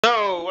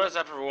So, what is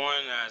up, everyone?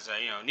 As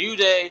new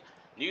day,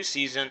 new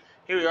season.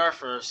 Here we are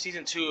for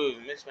season 2 of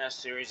the Mixed Match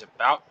series.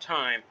 About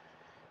time.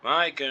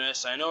 My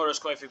goodness, I know there's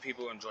quite a few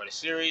people who enjoy the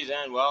series,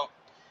 and well,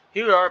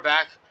 here we are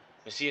back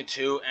in season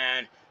 2,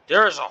 and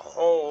there's a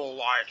whole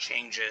lot of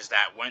changes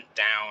that went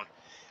down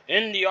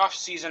in the off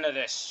season of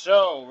this.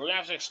 So, we're gonna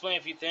have to explain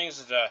a few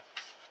things. The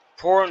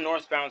poor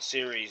Northbound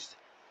series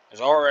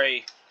is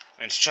already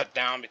been shut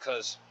down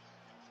because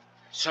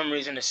for some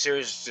reason the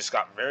series just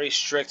got very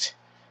strict,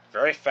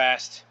 very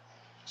fast.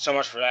 So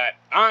much for that.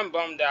 I'm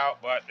bummed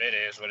out, but it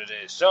is what it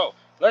is. So,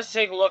 let's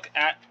take a look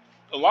at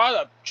a lot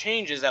of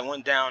changes that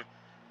went down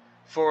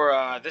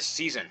for this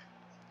season.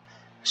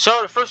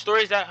 So, the first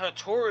story is that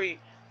Hattori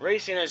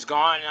Racing is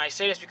gone, and I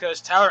say this because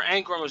Tyler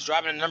Ankrum was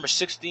driving the number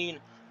 16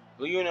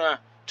 Luna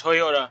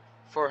Toyota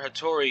for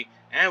Hattori,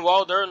 and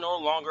well, they're no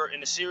longer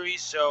in the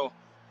series, so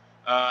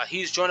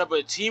he's joined up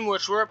with a team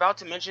which we're about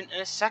to mention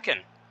in a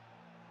second.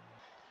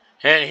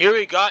 And here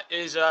we got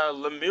is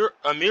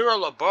Amira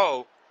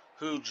LeBeau,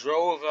 who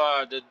drove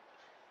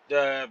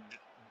the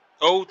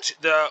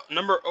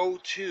number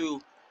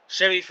 02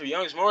 Chevy for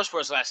Young's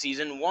Motorsports last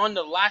season, won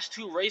the last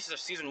 2 races of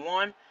season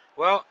 1.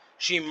 Well,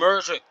 she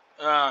merged with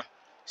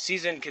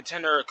season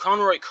contender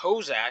Conroy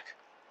Kozak,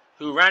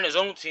 who ran his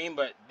own team,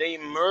 but they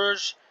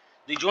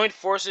joined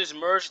forces,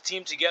 merged the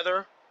team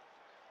together,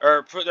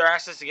 or put their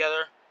assets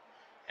together,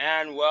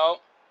 and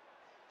well,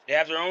 they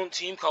have their own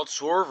team called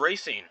Swerve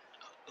Racing.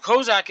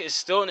 Kozak is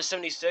still in the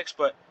 76,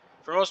 but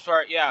for the most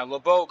part, yeah,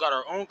 LeBeau got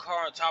her own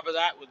car on top of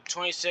that with the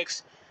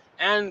 26,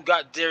 and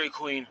got Dairy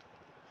Queen.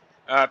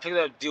 Picked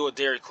up a deal with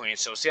Dairy Queen,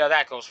 so we'll see how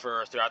that goes for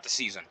her throughout the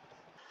season.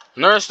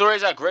 Another story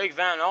is that Greg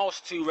Van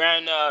Alst, who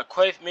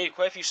made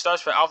quite a few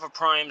starts for Alpha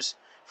Prime's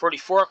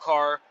 44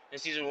 car in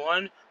season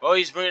 1. Well,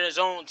 he's bringing his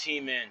own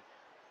team in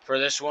for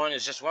this one.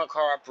 It's just one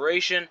car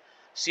operation.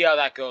 See how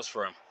that goes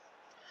for him.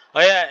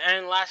 Oh yeah,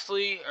 and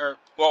lastly,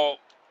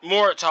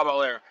 more to talk about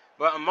later.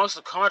 But amongst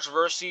the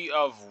controversy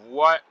of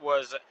the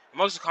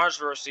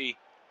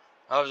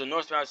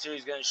Northbound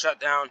series getting shut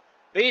down,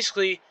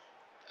 basically,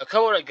 a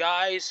couple of the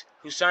guys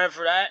who signed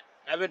for that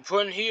have been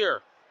put in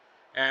here.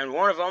 And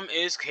one of them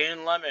is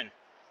Caden Lemon,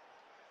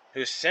 who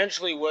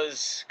essentially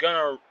was going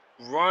to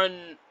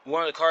run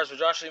one of the cars for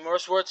Josh Lee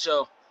Motorsports.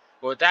 So,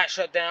 with that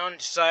shut down,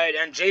 decided,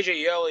 and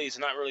JJ Yeley is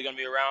not really going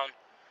to be around.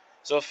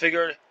 So,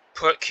 figured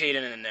put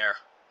Caden in there.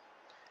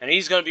 And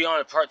he's going to be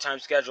on a part-time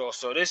schedule.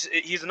 So,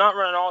 he's not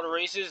running all the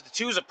races. The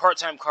 2 is a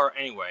part-time car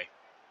anyway.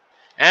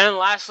 And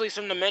lastly,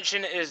 something to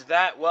mention is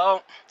that,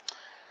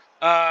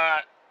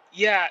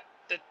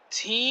 the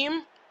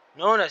team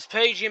known as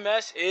Petty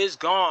GMS is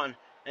gone.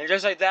 And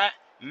just like that,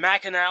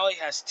 McAnally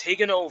has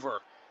taken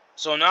over.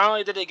 So not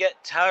only did they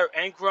get Tyler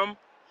Ankrum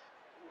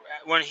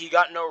when he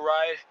got no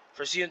ride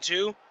for season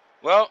 2,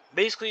 well,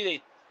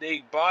 basically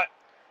they bought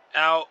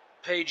out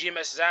Petty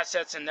GMS's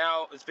assets, and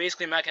now it's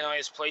basically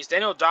McAnally's place.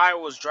 Daniel Dyer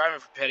was driving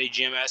for Petty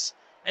GMS,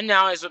 and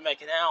now he's with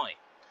McAnally.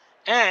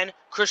 And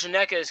Christian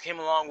Neckes came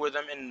along with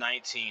him in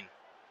 19.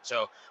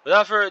 So,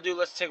 without further ado,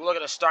 let's take a look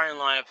at the starting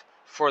lineup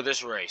for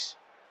this race.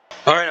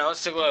 Alright, now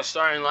let's take a look at the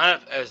starting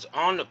lineup. As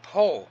on the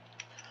pole,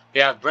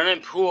 we have Brennan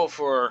Poole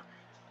for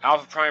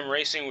Alpha Prime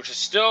Racing, which is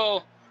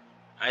still,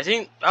 I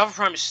think Alpha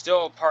Prime is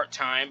still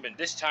part-time, but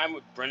this time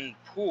with Brennan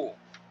Poole.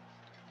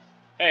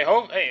 Hey,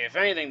 if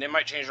anything, they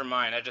might change their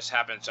mind. That just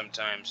happens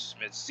sometimes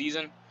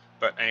mid-season.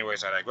 But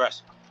anyways, I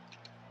digress.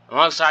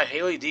 Alongside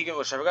Haley Deegan,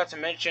 which I forgot to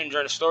mention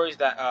during the stories,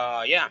 that,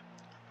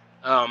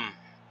 AM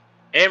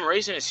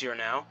Racing is here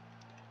now,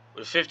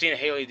 with 15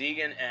 Haley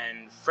Deegan,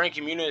 and Frankie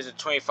Muniz at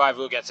 25.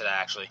 We'll get to that,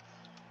 actually.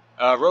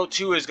 Row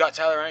 2 has got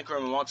Tyler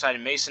Ankrum alongside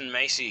Mason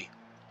Macy.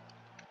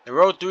 The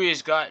Row 3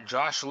 has got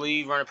Josh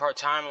Lee running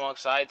part-time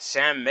alongside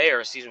Sam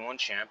Mayer, Season 1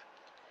 champ,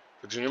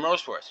 for Junior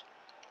Motorsports.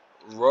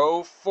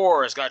 Row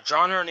 4 has got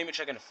John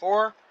Nemechek in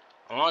 4,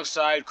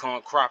 alongside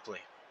Colin Cropley.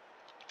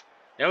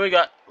 Then we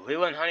got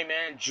Leland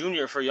Honeyman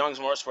Jr. for Young's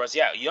Motorsports.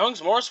 Yeah,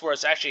 Young's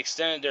Motorsports actually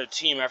extended their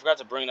team. I forgot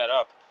to bring that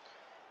up.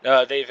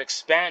 They've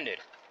expanded.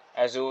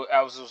 As it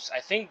was,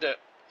 I think the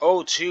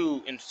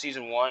 02 in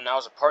Season 1, that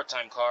was a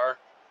part-time car.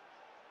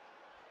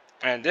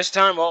 And this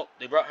time, well,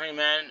 they brought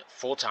Honeyman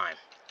full-time.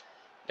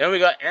 Then we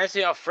got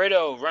Anthony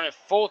Alfredo running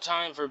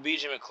full-time for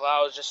BJ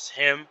McLeod, just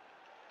him,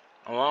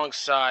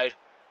 alongside,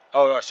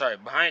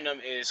 behind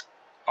them is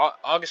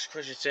August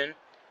Christensen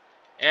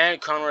and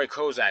Conroy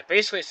Kozak.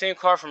 Basically the same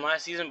car from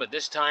last season, but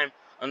this time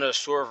under the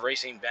Swerve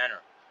Racing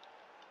banner.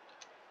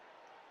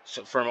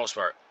 So, for the most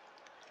part.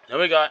 Then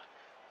we got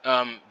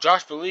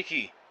Josh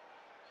Belicki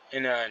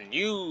in a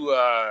new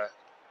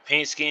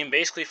paint scheme,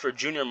 basically for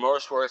Junior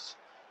Motorsports.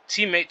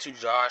 Teammate to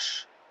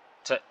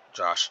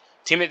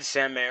teammate to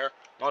Sam Mayer,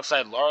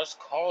 alongside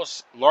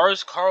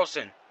Lars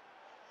Carlson,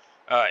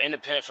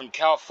 independent from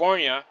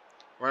California,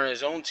 running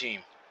his own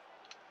team,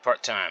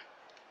 part-time.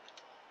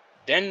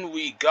 Then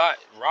we got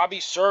Robbie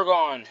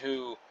Sergon,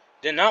 who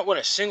did not win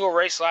a single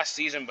race last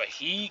season, but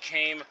he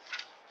came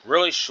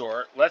really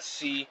short. Let's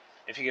see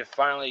if he can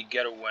finally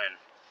get a win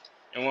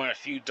and win a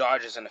few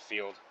dodges in the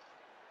field.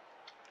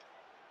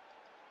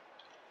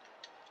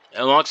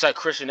 alongside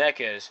Christian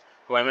Eckes,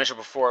 who I mentioned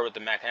before with the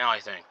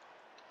McAnally thing.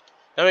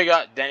 Then we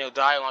got Daniel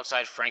Dye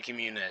alongside Frankie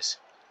Muniz.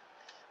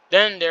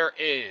 Then there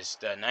is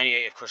the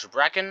 98 of Christian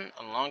Bracken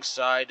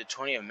alongside the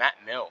 20 of Matt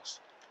Mills.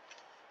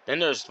 Then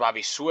there's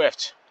Bobby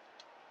Swift.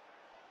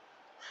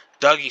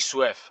 Dougie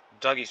Swift,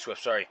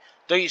 sorry.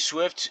 Dougie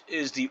Swift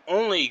is the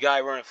only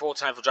guy running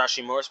full-time for Josh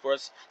Lee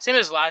Motorsports, same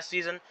as last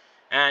season,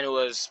 and it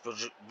was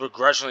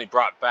begrudgingly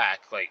brought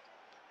back. Like,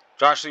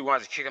 Josh Lee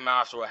wanted to kick him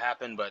out after what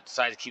happened, but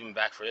decided to keep him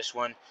back for this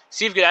one.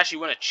 See if he could actually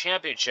win a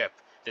championship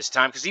this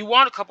time, because he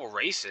won a couple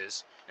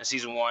races in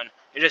Season 1.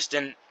 It just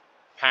didn't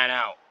pan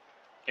out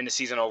in the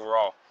season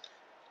overall.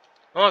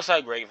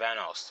 Alongside Greg Van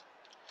Alst.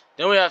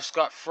 Then we have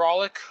Scott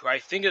Frolick, who I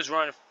think is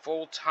running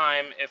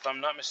full-time, if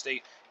I'm not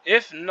mistaken.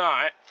 If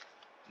not,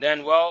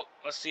 then, well,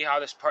 let's see how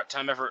this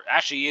part-time effort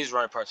actually is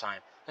running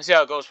part-time. Let's see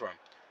how it goes for him.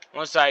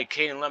 Alongside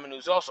Caden Lemon,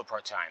 who's also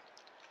part-time.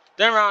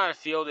 Then around the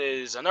field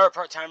is another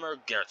part-timer,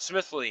 Garrett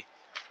Smithley,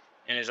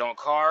 in his own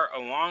car,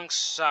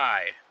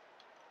 alongside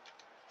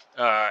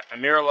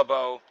Amir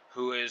LeBeau,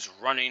 who is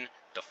running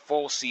the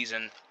full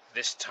season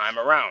this time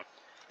around.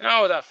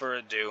 Now, without further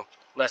ado,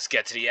 let's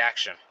get to the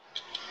action.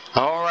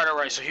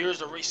 Alright, so here's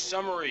the race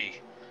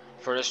summary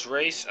for this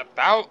race.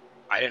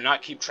 I did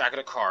not keep track of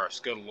the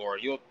cars, good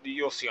lord,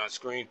 you'll see on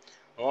screen.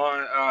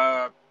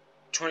 On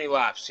 20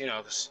 laps, you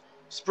know,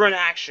 sprint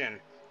action,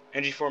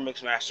 NG4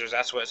 Mixed Masters,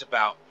 that's what it's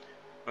about.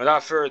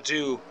 Without further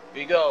ado,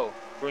 we go,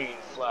 green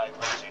flag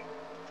racing.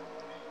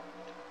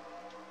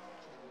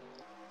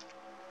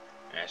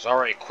 And it's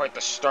already quite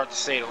the start, to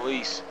say the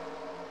least.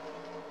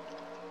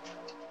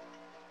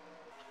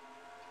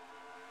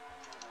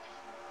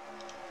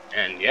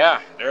 And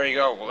yeah, there you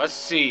go. Well, let's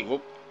see.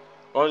 We'll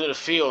go to the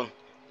field.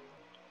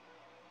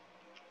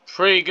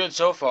 Pretty good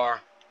so far.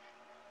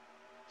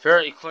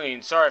 Very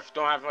clean. Sorry if I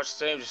don't have much to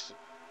say. I'm just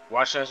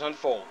watching this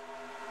unfold.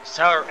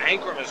 Tyler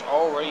Ankrum is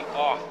already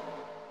off.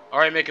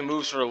 Already making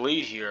moves for the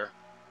lead here.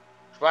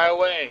 By the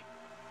way,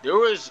 there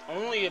was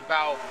only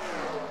about...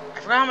 I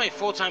forgot how many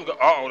full-time go...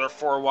 Uh-oh, they're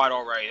 4 wide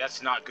already.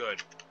 That's not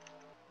good.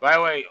 By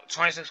the way,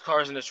 26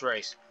 cars in this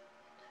race.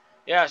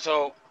 Yeah,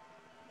 so...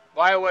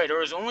 By the way, there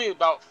was only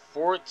about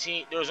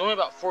 14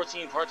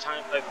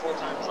 part-time,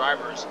 full-time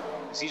drivers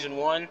in Season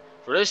 1.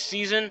 For this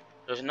season,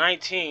 there's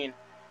 19, and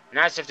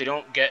that's if they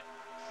don't get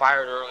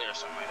fired early or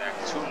something like that,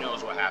 because who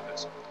knows what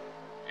happens.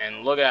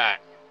 And look at that.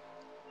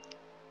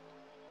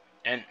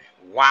 And,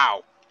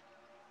 wow.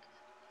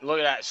 Look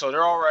at that. So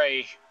they're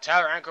already,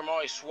 Tyler Ankrum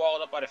already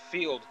swallowed up by the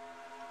field.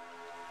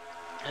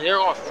 And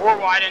they're on 4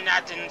 wide, and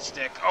that didn't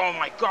stick. Oh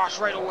my gosh,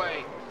 right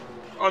away.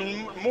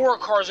 More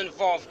cars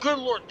involved. Good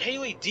lord,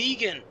 Haley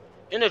Deegan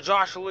into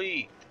Josh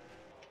Lee.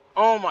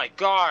 Oh my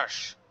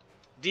gosh.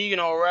 Deegan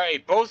already.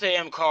 Both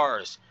AM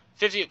cars.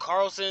 50 of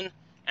Carlson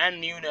and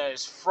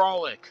Muniz.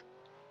 Frolic.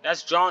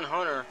 That's John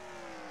Hunter.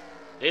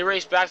 They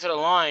race back to the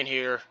line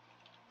here.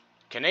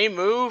 Can they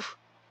move?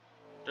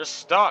 They're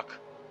stuck.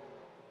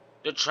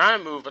 They're trying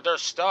to move, but they're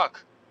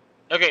stuck.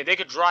 Okay, they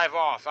could drive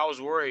off. I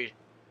was worried.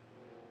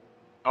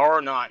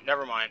 Or not.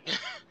 Never mind.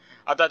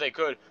 I thought they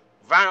could.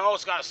 Van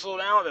Alst got to slow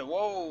down a bit.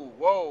 Whoa,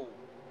 whoa.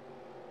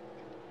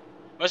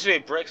 Must be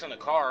brakes on the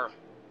car.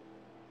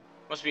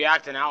 Must be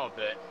acting out a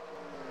bit.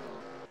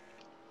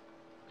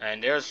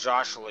 And there's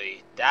Josh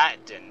Lee. That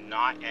did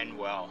not end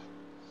well.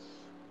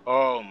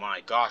 Oh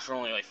my gosh, we're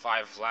only like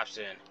 5 laps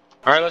in.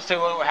 Alright, let's take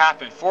a look at what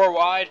happened. 4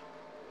 wide.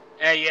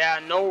 And yeah,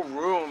 no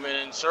room.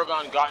 And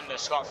Sergon got into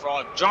Scott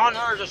Frolick. John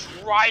Hunter just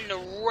riding the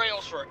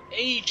rails for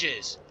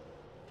ages.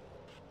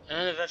 And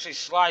then eventually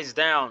slides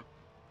down.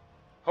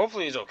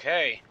 Hopefully he's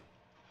okay.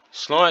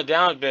 Slowing it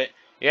down a bit.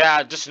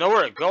 Yeah, just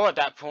nowhere to go at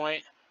that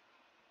point.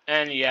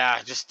 And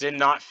yeah, just did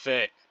not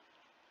fit.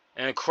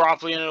 And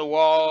Cropley into the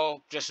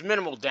wall. Just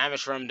minimal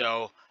damage for him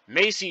though.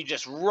 Macy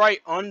just right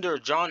under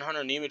John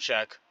Hunter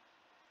Nemechek.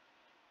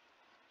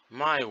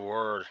 My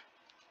word.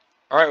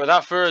 Alright,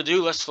 without further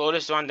ado, let's slow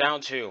this one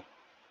down too.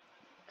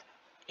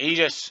 He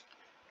just...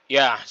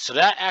 Yeah, so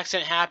that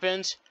accident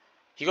happens.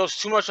 He goes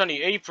too much on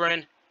the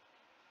apron.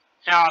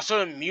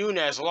 So did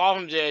Muniz. A lot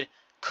of them did.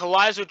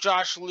 Collides with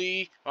Josh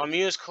Lee.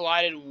 Muniz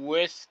collided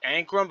with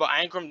Ankrum, but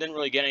Ankrum didn't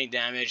really get any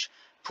damage.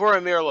 Poor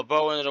Amir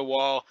LeBeau into the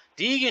wall.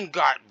 Deegan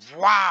got...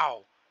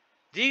 Wow!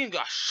 Deegan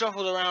got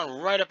shuffled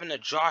around right up into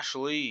Josh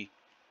Lee.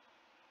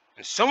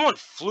 And someone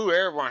flew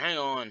airborne. Hang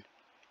on.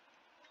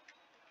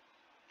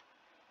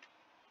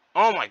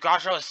 Oh my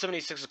gosh, that was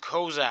 76 of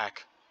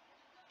Kozak.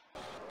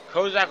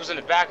 Kozak was in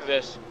the back of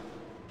this.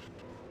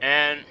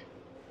 And...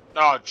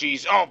 Oh,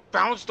 jeez. Oh,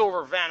 bounced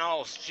over Van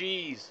Alst.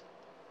 Jeez.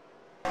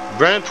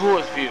 Brennan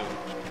Poolsview.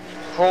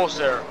 Pulse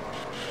there.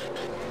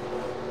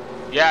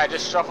 Yeah,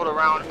 just shuffled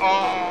around.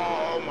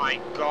 Oh my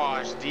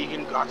gosh.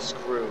 Deegan got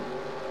screwed.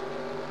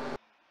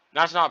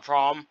 That's not a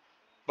problem.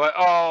 But,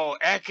 oh,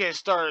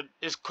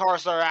 his car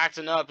started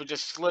acting up. It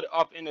just slid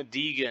up into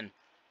Deegan.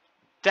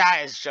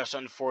 That is just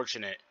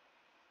unfortunate.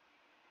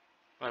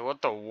 Like,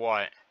 what the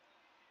what?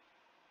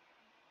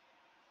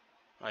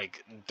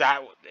 Like,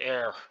 that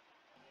there.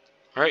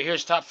 Alright,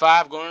 here's top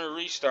 5 going to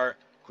restart.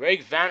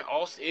 Greg Van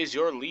Alst is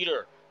your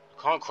leader.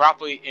 Colin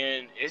Cropley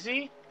in... Is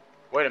he?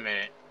 Wait a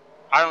minute.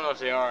 I don't know if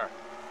they are.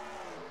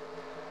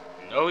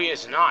 No, he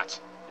is not.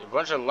 There's a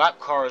bunch of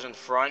lap cars in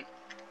front.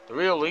 The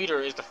real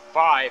leader is the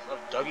 5 of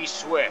Dougie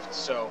Swift.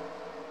 So,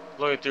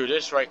 looking through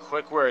this right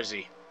quick, where is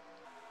he?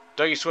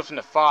 Dougie Swift in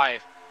the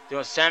 5.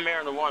 Doing Sam Mayer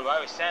in the 1. By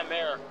the way, Sam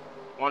Mayer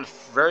won the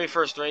very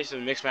first race of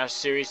the Mixed Match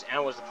Series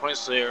and was the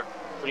points leader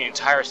for the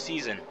entire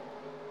season.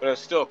 But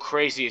it's still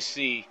crazy to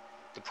see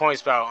the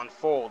points battle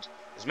unfold.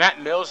 As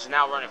Matt Mills is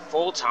now running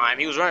full-time.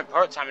 He was running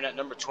part-time in that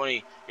number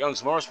 20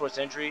 Young's Motorsports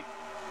entry.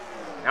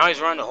 Now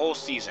he's running the whole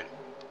season.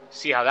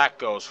 See how that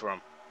goes for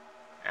him.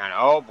 And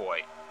oh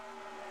boy.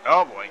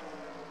 Oh boy.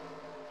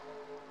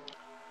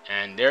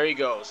 And there he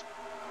goes.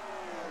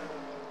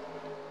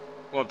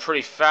 Going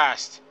pretty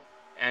fast.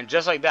 And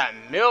just like that,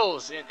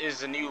 Mills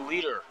is the new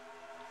leader.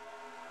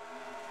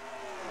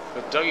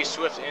 With Dougie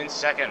Swift in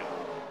second.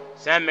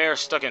 Sam Mayer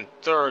stuck in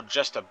third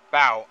just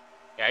about.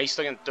 Yeah, he's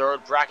stuck in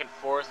third. Bracken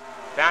fourth.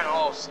 Van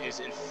Alst is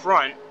in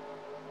front.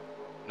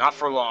 Not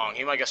for long.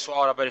 He might get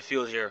swallowed up by the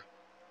field here.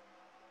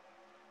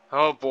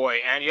 Oh boy.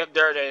 And yep,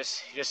 there it is.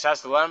 He just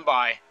has to let him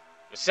by.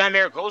 But Sam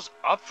Mayer goes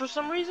up for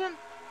some reason?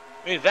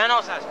 I mean, Van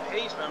Alst has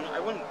pace, but I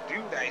wouldn't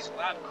do that. He's a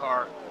lap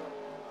car.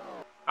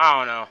 I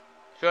don't know.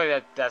 I feel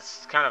like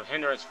that's kind of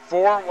hindrance.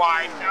 4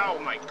 wide. Oh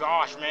my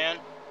gosh, man.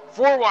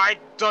 4 wide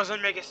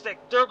doesn't make it stick.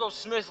 There goes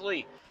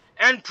Smithley.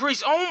 And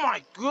Priest. Oh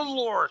my good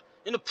lord.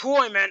 In the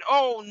ploy, man.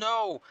 Oh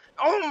no.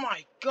 Oh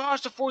my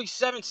gosh. The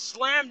 47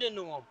 slammed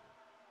into him.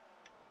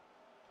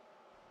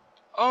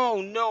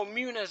 Oh no.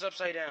 Muniz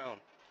upside down.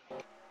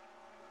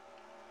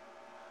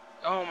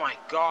 Oh my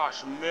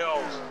gosh.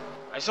 Mills.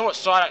 I somewhat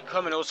saw that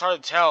coming. It was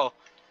hard to tell.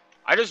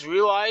 I just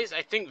realized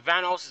I think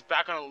Van Alst is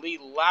back on the lead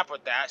lap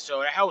with that.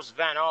 So it helps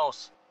Van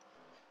Alst.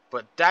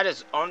 But that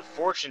is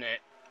unfortunate.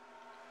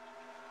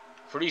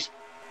 For these...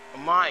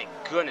 My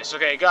goodness.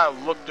 Okay, I gotta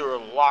look through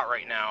a lot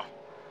right now.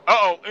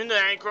 Uh-oh, into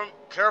Ankrum.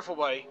 Careful,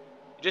 buddy.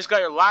 You just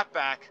got your lap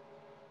back.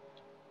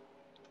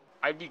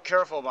 I'd be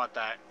careful about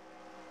that.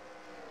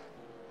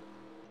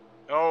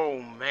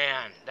 Oh,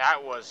 man.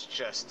 That was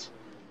just...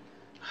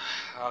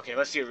 Okay,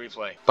 let's see a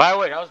replay. By the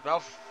way, that was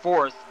about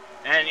 4th.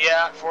 And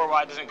yeah, 4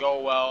 wide doesn't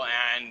go well.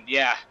 And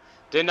yeah,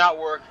 did not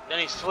work. Then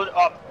he slid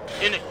up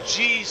into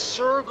G.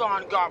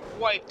 Surgon got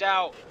wiped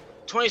out.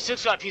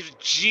 26 got a piece of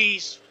G.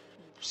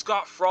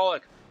 Scott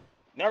Frolic.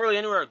 Not really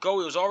anywhere to go.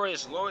 He was already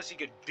as low as he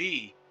could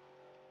be.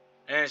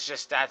 And it's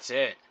just, that's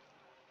it.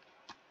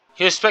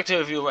 Here's a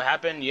spectator view of what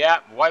happened. Yeah,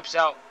 wipes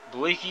out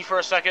Bleaky for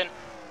a second.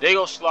 They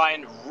go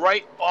sliding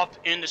right up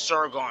into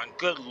Surgon.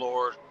 Good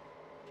lord.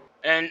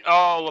 And,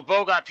 oh,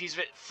 LeBeau got a piece of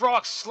it.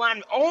 Frog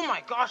slammed. Oh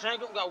my gosh,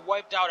 Ankrum got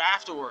wiped out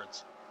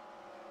afterwards.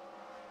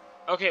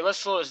 Okay, let's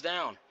slow this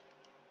down.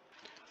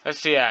 Let's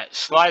see that.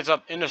 Slides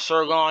up into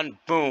Surgon.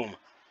 Boom.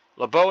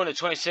 LeBeau in the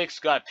 26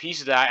 got a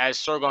piece of that as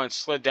Surgon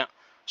slid down.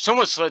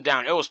 Someone slid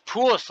down. It was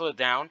Pula slid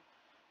down.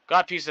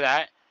 Got a piece of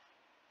that.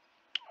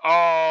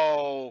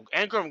 Oh,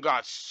 Ankrum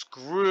got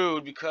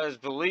screwed because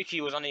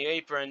Beliki was on the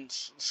apron,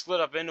 slid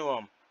up into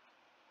him.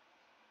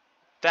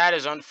 That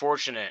is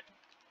unfortunate.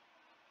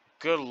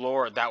 Good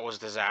lord, that was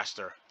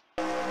disaster.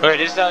 Alright,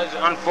 this has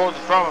unfolded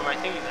from him. I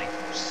think he's like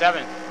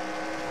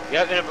 7th.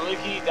 Yep, then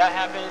Beliki, that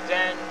happens,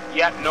 and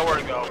yep, nowhere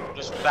to go.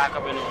 Just back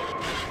up into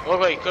him.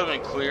 Looked like he could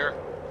have been clear.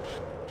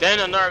 Then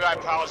another guy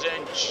piles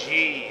in.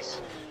 Jeez.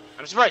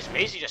 I'm surprised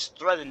Macy just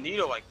threaded the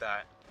needle like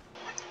that.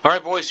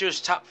 Alright, boys, here's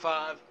top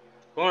 5.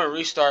 Going to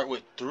restart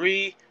with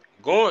 3.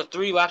 Going with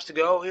 3 laps to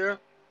go here.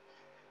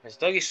 It's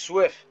Dougie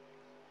Swift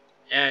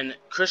and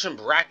Christian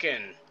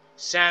Bracken,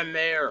 Sam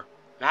Mayer,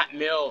 Matt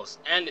Mills,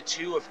 and the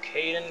 2 of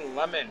Caden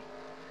Lemon.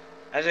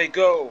 As they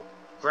go,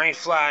 green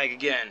flag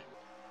again.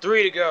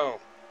 3 to go.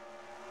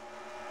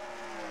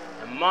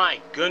 And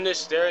my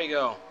goodness, there you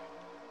go.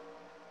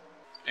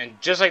 And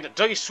just like the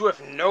Dougie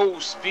Swift, no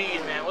speed,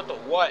 man. What the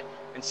what?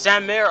 And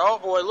Sam Mayer, oh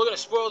boy, looking to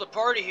spoil the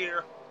party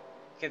here.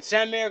 Can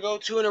Sam Mayer go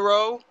 2 in a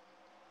row?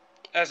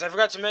 As I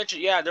forgot to mention,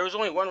 yeah, there was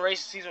only 1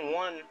 race in Season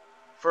 1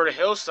 for the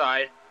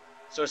Hillside.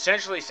 So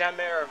essentially, Sam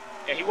Mayer,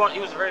 yeah, he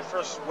was the very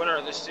first winner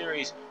of this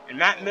series. And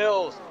Matt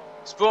Mills,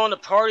 spoiling the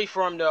party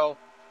for him, though,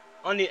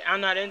 on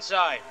that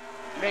inside,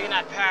 making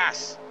that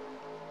pass.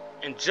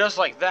 And just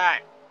like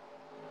that,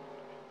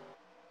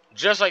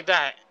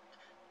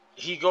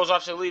 he goes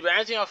off to the lead. But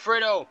Anthony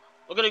Alfredo,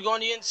 looking to go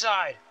on the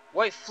inside.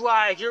 White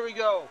flag, here we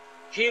go.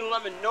 Caden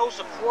Lemon, no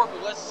support,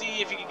 but let's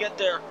see if he can get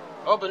there.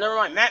 Oh, but never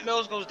mind. Matt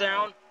Mills goes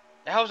down.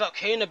 That helps out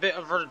Caden a bit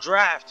for the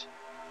draft.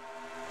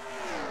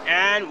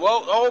 And,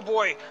 well, oh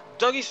boy.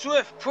 Dougie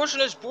Swift pushing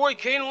his boy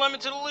Caden Lemon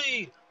to the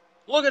lead.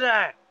 Look at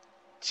that.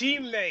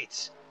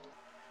 Teammates.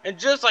 And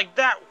just like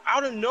that,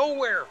 out of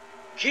nowhere,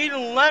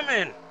 Caden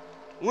Lemon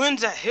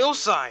wins at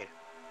Hillside.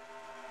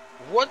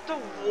 What the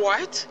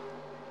what?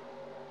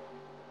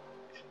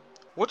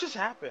 What just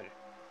happened?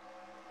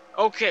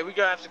 Okay, we're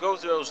going to have to go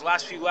through those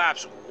last few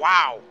laps.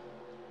 Wow.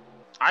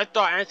 I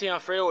thought Anthony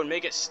Alfredo would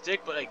make it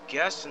stick, but I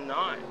guess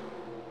not.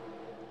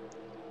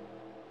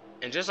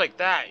 And just like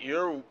that,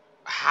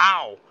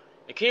 how?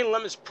 And Caden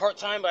Lemon's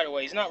part-time, by the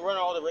way. He's not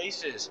running all the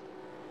races.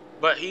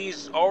 but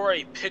he's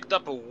already picked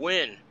up a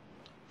win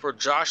for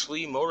Josh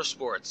Lee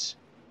Motorsports.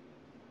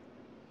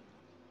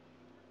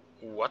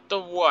 What the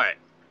what?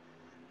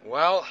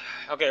 Well,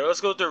 okay,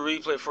 let's go through the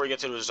replay before we get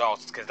to the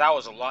results, because that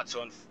was a lot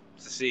to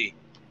see.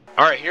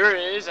 Alright, here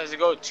it is as we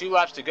go 2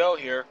 laps to go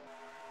here.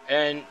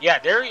 And yeah,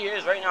 there he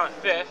is right now in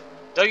 5th.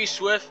 Dougie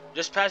Swift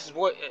just passed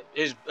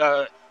his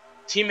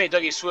teammate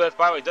Dougie Swift.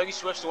 By the way, Dougie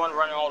Swift's the one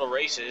running all the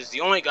races.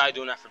 The only guy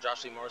doing that for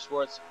Josh Lee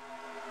Motorsports.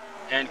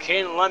 And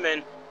Caden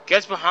Lemon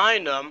gets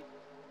behind him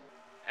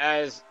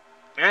as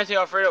Anthony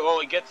Alfredo, well,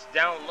 he gets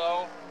down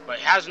low, but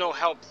has no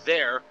help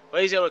there.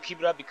 But he's able to keep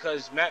it up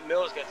because Matt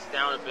Mills gets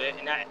down a bit,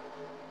 and that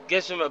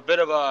gives him a bit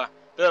of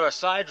a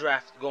side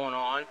draft going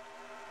on.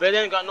 But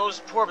then got no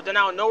support. But then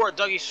out of nowhere,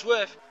 Dougie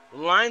Swift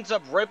lines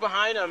up right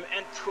behind him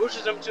and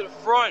pushes him to the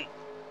front.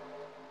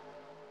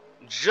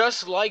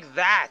 Just like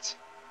that.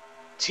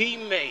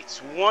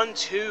 Teammates,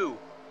 1-2.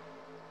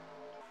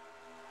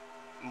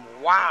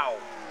 Wow.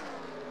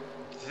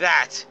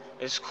 That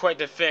is quite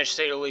the finish, to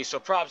say the least. So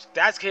props,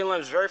 that's Caden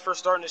Lemon's very first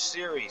start in this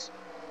series.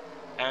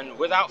 And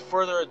without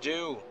further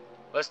ado,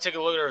 let's take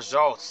a look at the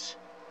results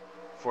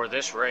for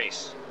this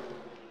race.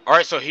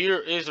 Alright, so here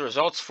is the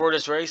results for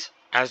this race.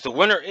 As the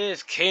winner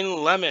is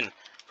Caden Lemon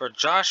for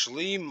Josh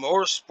Lee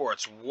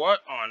Motorsports. What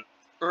on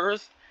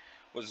earth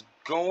was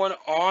going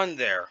on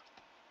there?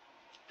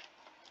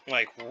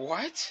 Like,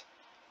 what?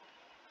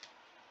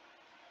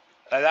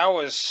 That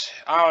was,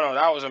 I don't know,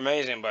 that was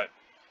amazing, but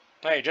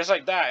hey, just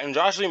like that. And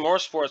Josh Lee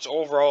Motorsports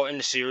overall in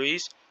the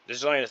series, this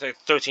is only the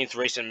 13th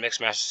race in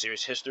Mixed Master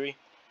Series history.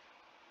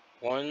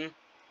 1,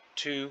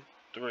 2,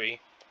 3.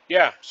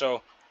 Yeah,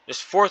 so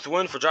this 4th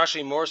win for Josh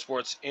Lee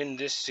Motorsports in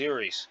this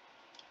series.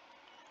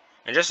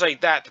 And just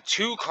like that, the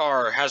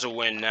 2-car has a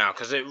win now.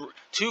 Because the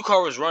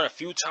 2-car was run a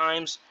few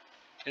times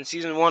in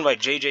Season 1 by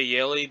J.J.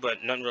 Yaley,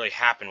 but nothing really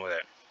happened with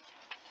it.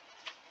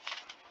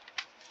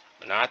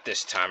 But not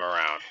this time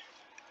around.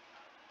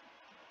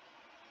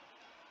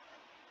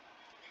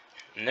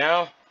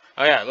 Now,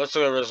 oh yeah, let's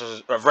look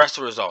at the rest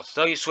of the results.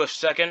 Dougie Swift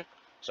 2nd.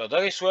 So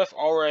Dougie Swift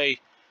already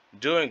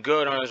doing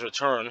good on his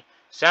return.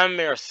 Sam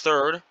Mayer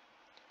 3rd.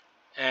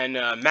 And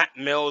Matt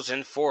Mills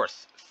in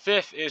 4th.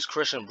 5th is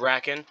Christian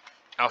Bracken.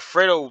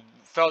 Alfredo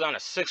fell down to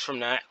 6th from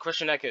that.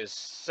 Christian Eck is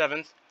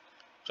 7th.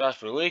 Josh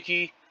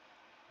Berlicki,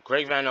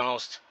 Greg Van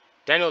Alst,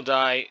 Daniel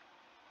Dye,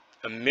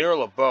 Amir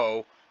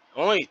LeBeau.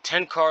 Only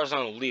 10 cars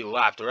on the lead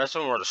lap. The rest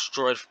of them were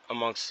destroyed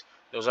amongst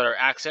those other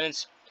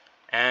accidents.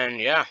 And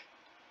yeah,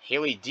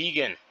 Haley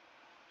Deegan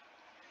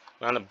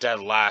wound up dead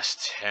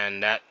last.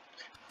 And that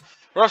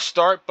rough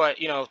start, but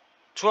you know,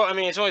 12. I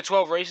mean, it's only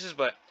 12 races,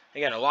 but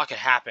again, a lot could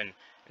happen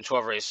in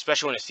 12 races,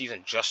 especially when the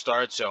season just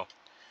started. So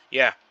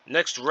yeah,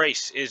 next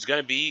race is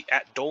going to be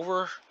at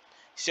Dover.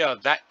 See how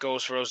that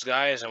goes for those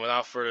guys. And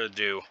without further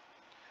ado,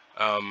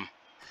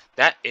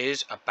 that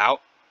is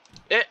about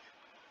it.